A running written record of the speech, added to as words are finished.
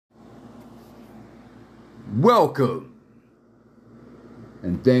Welcome,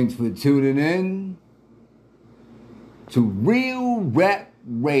 and thanks for tuning in to Real Rap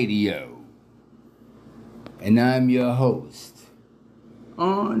Radio. And I'm your host,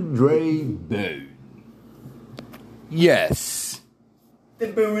 Andre Bird. Yes. The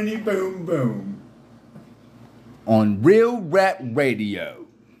boony boom boom. On Real Rap Radio.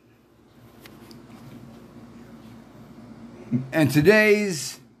 And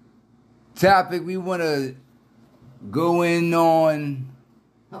today's topic we want to go in on,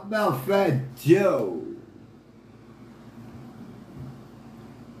 how about Fat Joe?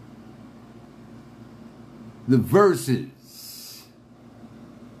 The verses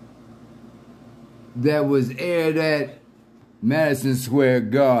that was aired at Madison Square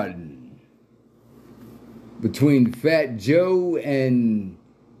Garden between Fat Joe and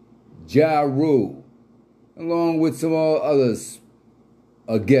Ja Rule, along with some others.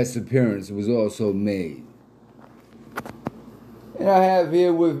 A guest appearance was also made. And I have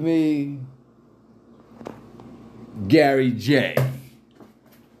here with me Gary J.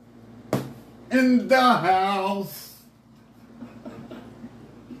 In the house.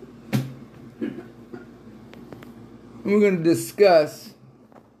 We're going to discuss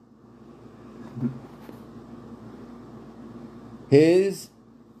his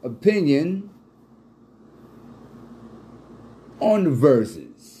opinion on the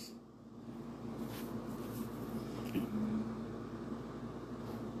verses.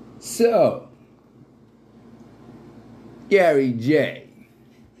 So, Gary J.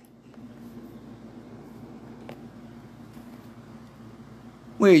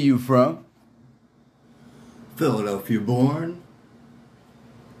 Where are you from? Philadelphia born.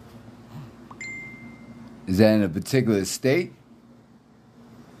 Is that in a particular state?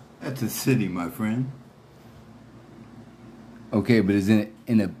 That's a city, my friend. Okay, but is it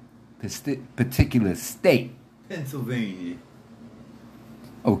in a particular state? Pennsylvania.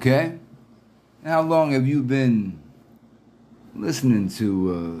 Okay. How long have you been listening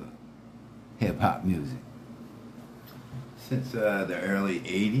to hip-hop music? Since the early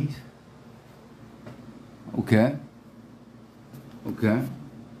 80s. Okay. Okay.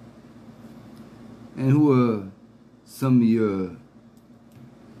 And who are some of your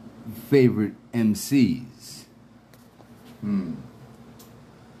favorite MCs?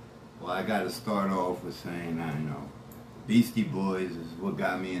 Well, I got to start off with saying, I know, Beastie Boys is what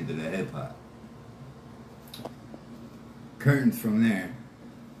got me into the hip-hop. Curtains from there.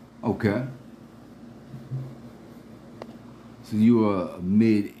 Okay. So you are a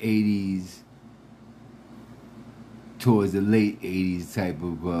mid-'80s towards the late 80s type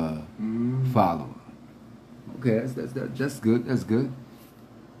of follower. Okay, that's good. That's good.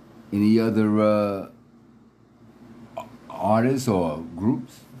 Any other artists or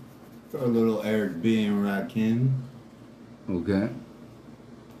groups? Throw a little Eric B. and Rakim. Okay.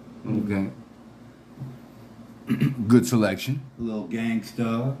 Okay. Good selection. A little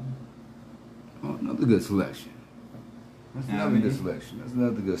Gangsta. Oh, another good selection. That's another good selection. That's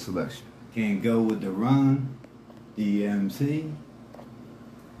another good selection. Can't go with the Run DMC.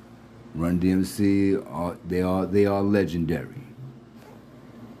 Run DMC, they are legendary.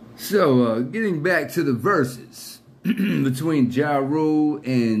 So, getting back to the verses between Ja Rule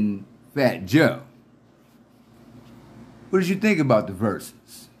and Fat Joe. What did you think about the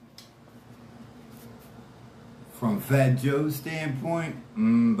verses? From Fat Joe's standpoint,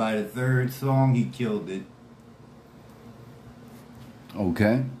 by the third song, he killed it.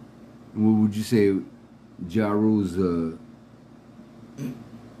 Okay. What would you say Ja Rule's,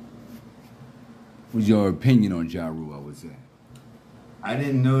 what's your opinion on Ja Rule, I would say? I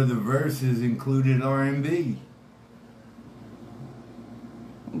didn't know the verses included R&B.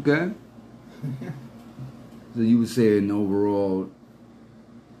 Okay. So you would say an overall,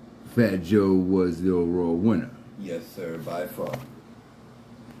 Fat Joe was the overall winner? Yes, sir, by far.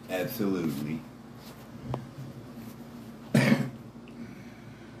 Absolutely.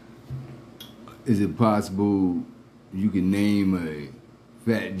 Is it possible you can name a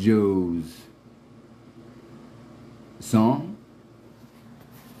Fat Joe's song?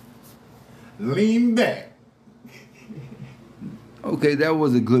 Lean back. Okay, that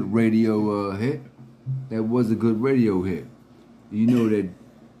was a good radio hit. That was a good radio hit. You know that.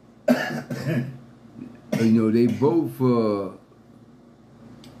 You know they both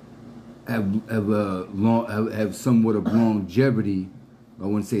have somewhat of longevity. I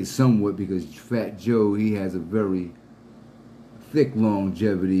wouldn't say somewhat because Fat Joe, he has a very thick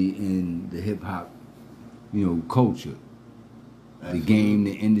longevity in the hip hop, culture, the game,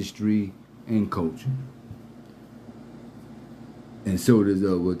 the industry, and culture. And so does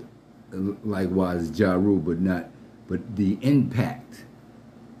with likewise Ja Rule, but the impact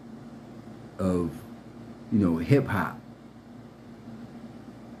of, hip hop,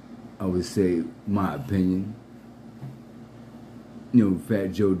 I would say, my opinion,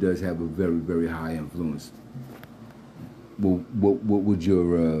 Fat Joe does have a very, very high influence. Well, what would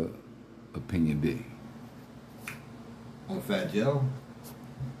your opinion be? On Fat Joe?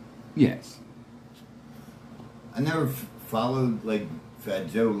 Yes. I never followed like Fat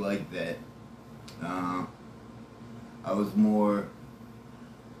Joe like that. I was more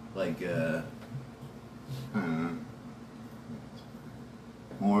like I'm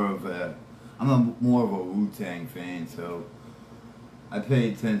more of a Wu-Tang fan, so I pay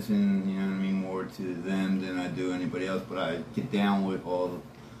attention, more to them than I do anybody else, but I get down with all,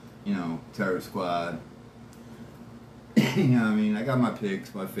 Terror Squad. I got my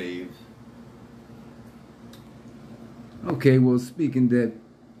picks, my faves. Okay, well, speaking that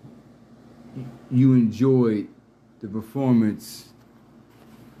you enjoyed the performance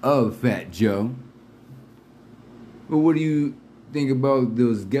of Fat Joe, well, what do you think about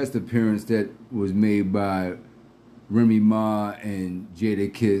those guest appearances that was made by Remy Ma and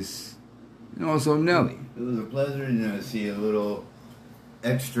Jadakiss, and also Nelly? It was a pleasure, to see a little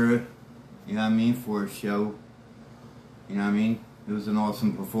extra, for a show. It was an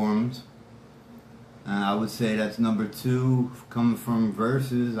awesome performance. I would say that's number 2 coming from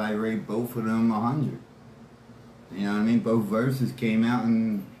Versus. I rate both of them 100. Both Verses came out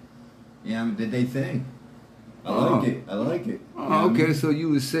and did they thing. I like it. Oh, okay, so you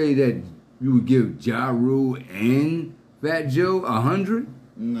would say that you would give Ja Rule and Fat Joe 100?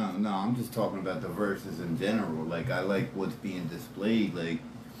 No, I'm just talking about the Verses in general. Like, I like what's being displayed. Like,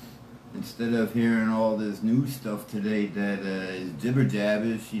 instead of hearing all this new stuff today that is jibber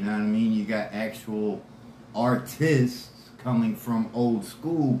jabbish, you got actual artists coming from old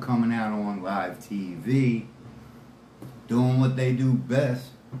school coming out on live TV, doing what they do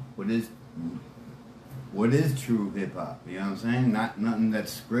best. What is true hip hop? You know what I'm saying? Not nothing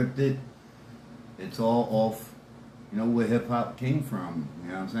that's scripted. It's all off, where hip hop came from.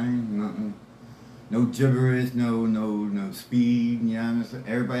 You know what I'm saying? Nothing. No gibberish, no speed,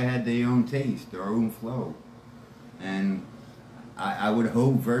 Everybody had their own taste, their own flow. And I would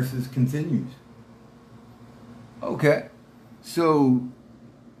hope Versus continues. Okay. So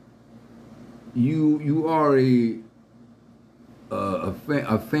you are a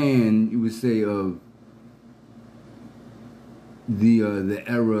fan, you would say, of the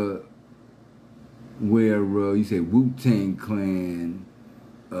era where you say Wu-Tang Clan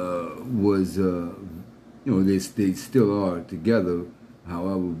was they still are together,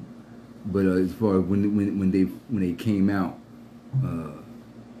 however, but as far as when they came out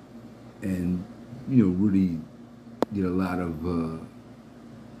and really did a lot of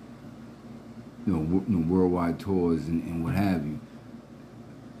worldwide tours and what have you.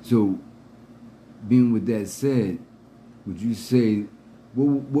 So, being with that said, would you say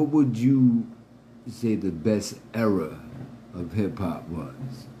what would you say the best era of hip hop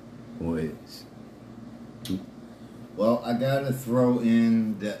was or is? Well, I gotta throw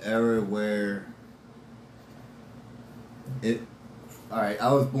in the era where Alright,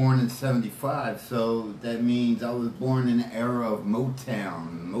 I was born in 75, so that means I was born in the era of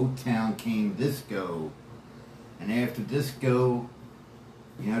Motown. Motown came disco. And after disco,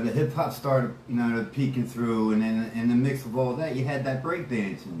 the hip hop started, peeking through, and then in the mix of all that, you had that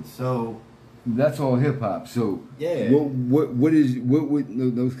breakdancing. So that's all hip hop. So yeah, what would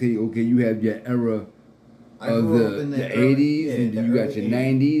okay? You have your era of the 80s, and then you got your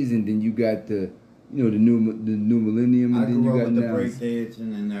 90s, and then you got the the new millennium, and then you got the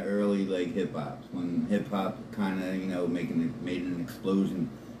breakdancing and the early hip hop, when hip hop kind of made an explosion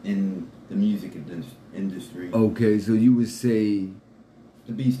in the music industry. Okay, so you would say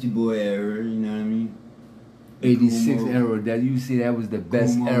the Beastie Boy era, 86 era. That you see that was the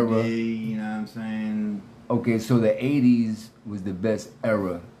best era. Day, you know what I'm saying? Okay, so the 80s was the best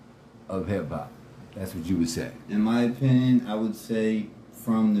era of hip hop. That's what you would say. In my opinion, I would say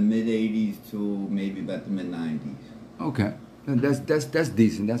from the mid 80s to maybe about the mid 90s. Okay, that's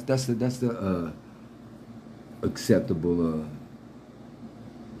decent. That's the acceptable.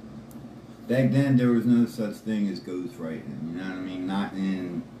 Back then, there was no such thing as ghostwriting. You know what I mean? Not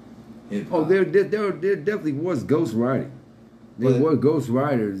in hip hop. Oh, there definitely was ghostwriting. There were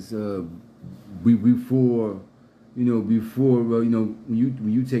ghostwriters before when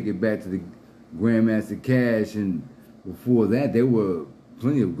you take it back to the Grandmaster Cash, and before that there were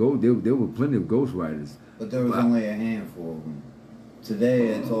plenty of ghostwriters. But there was only a handful of them. Today,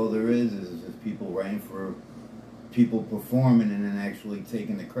 it's all there is just people writing for people performing and then actually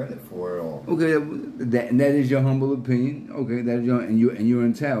taking the credit for it all. Okay, that is your humble opinion. Okay, that is your and you're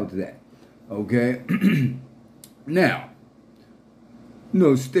entitled to that. Okay, now,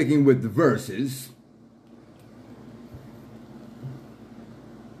 sticking with the verses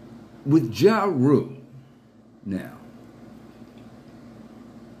with Ja Rule. Now,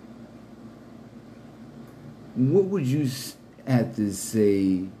 what would you have to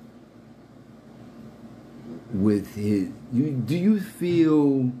say with his? Do you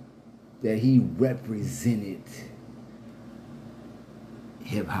feel that he represented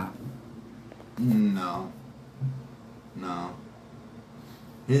hip hop? No.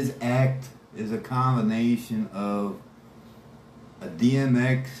 His act is a combination of a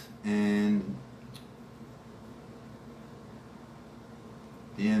DMX and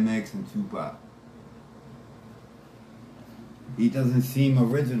Tupac. He doesn't seem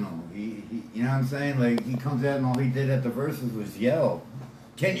original. He you know what I'm saying? Like, he comes out and all he did at the verses was yell,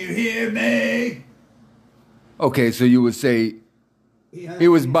 "Can you hear me?" Okay, so you would say he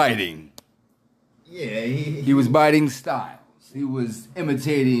was biting. Yeah, he was biting styles. He was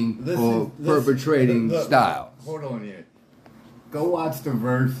imitating or perpetrating styles. Hold on here. Go watch the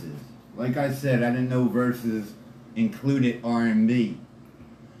verses. Like I said, I didn't know verses included R&B.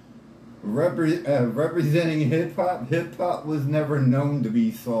 Representing hip hop was never known to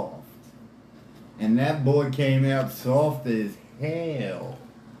be soft. And that boy came out soft as hell.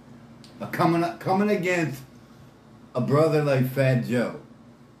 Coming against a brother like Fat Joe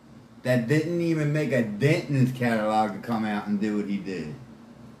that didn't even make a dent in his catalog to come out and do what he did.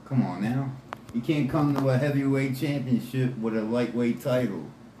 Come on now. You can't come to a heavyweight championship with a lightweight title.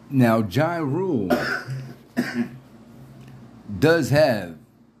 Now, Ja Rule does have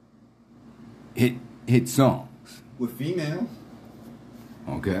hit songs. With females.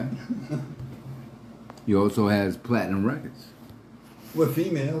 Okay. He also has platinum records. With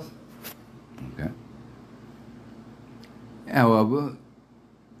females. Okay. However,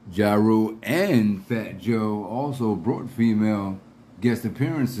 Ja Rule and Fat Joe also brought female guest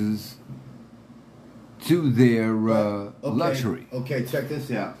appearances to their luxury. Okay, check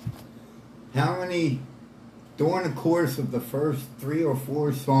this out. How many, during the course of the first 3 or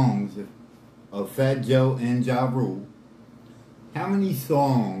 4 songs of Fat Joe and Ja Rule, how many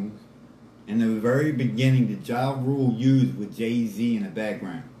songs in the very beginning did Ja Rule use with Jay-Z in the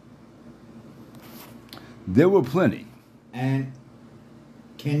background? There were plenty. And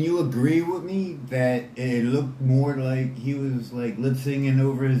can you agree with me that it looked more like he was like lip singing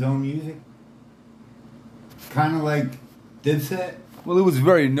over his own music? Kind of like Dipset? Well, it was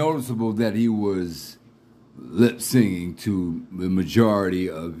very noticeable that he was lip singing to the majority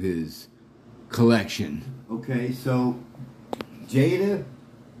of his collection. Okay, so Jada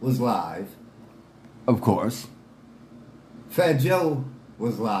was live. Of course. Fat Joe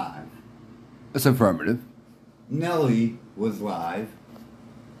was live. That's affirmative. Nelly was live.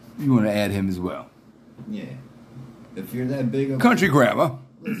 You want to add him as well. Yeah. If you're that big of Country grammar.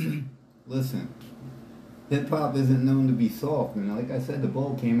 Listen. Hip-hop isn't known to be soft. And like I said, the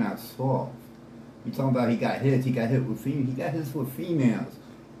ball came out soft. You talking about he got hits. He got hit with females. He got hits with females.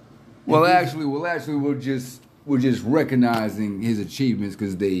 Well, actually, we're just recognizing his achievements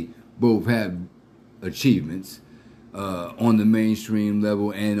because they both have achievements on the mainstream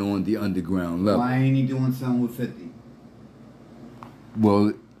level and on the underground level. Why ain't he doing something with 50?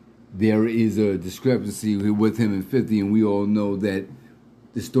 Well, there is a discrepancy with him and 50, and we all know that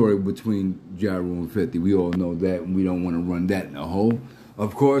the story between Ja Rule and 50. We all know that, and we don't want to run that in a hole,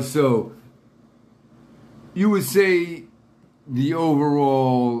 of course. So, you would say the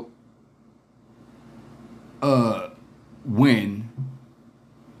overall win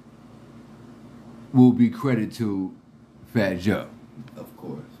will be credit to Fat Joe. Of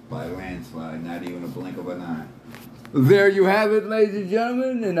course. By a landslide, not even a blink of an eye. There you have it, ladies and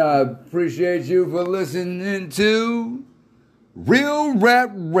gentlemen, and I appreciate you for listening to Real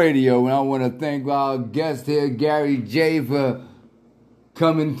Rap Radio. And I want to thank our guest here, Gary J, for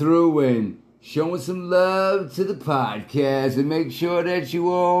coming through and showing some love to the podcast. And make sure that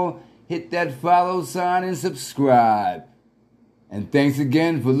you all hit that follow sign and subscribe. And thanks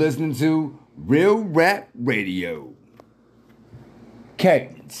again for listening to Real Rap Radio.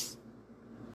 Cadence.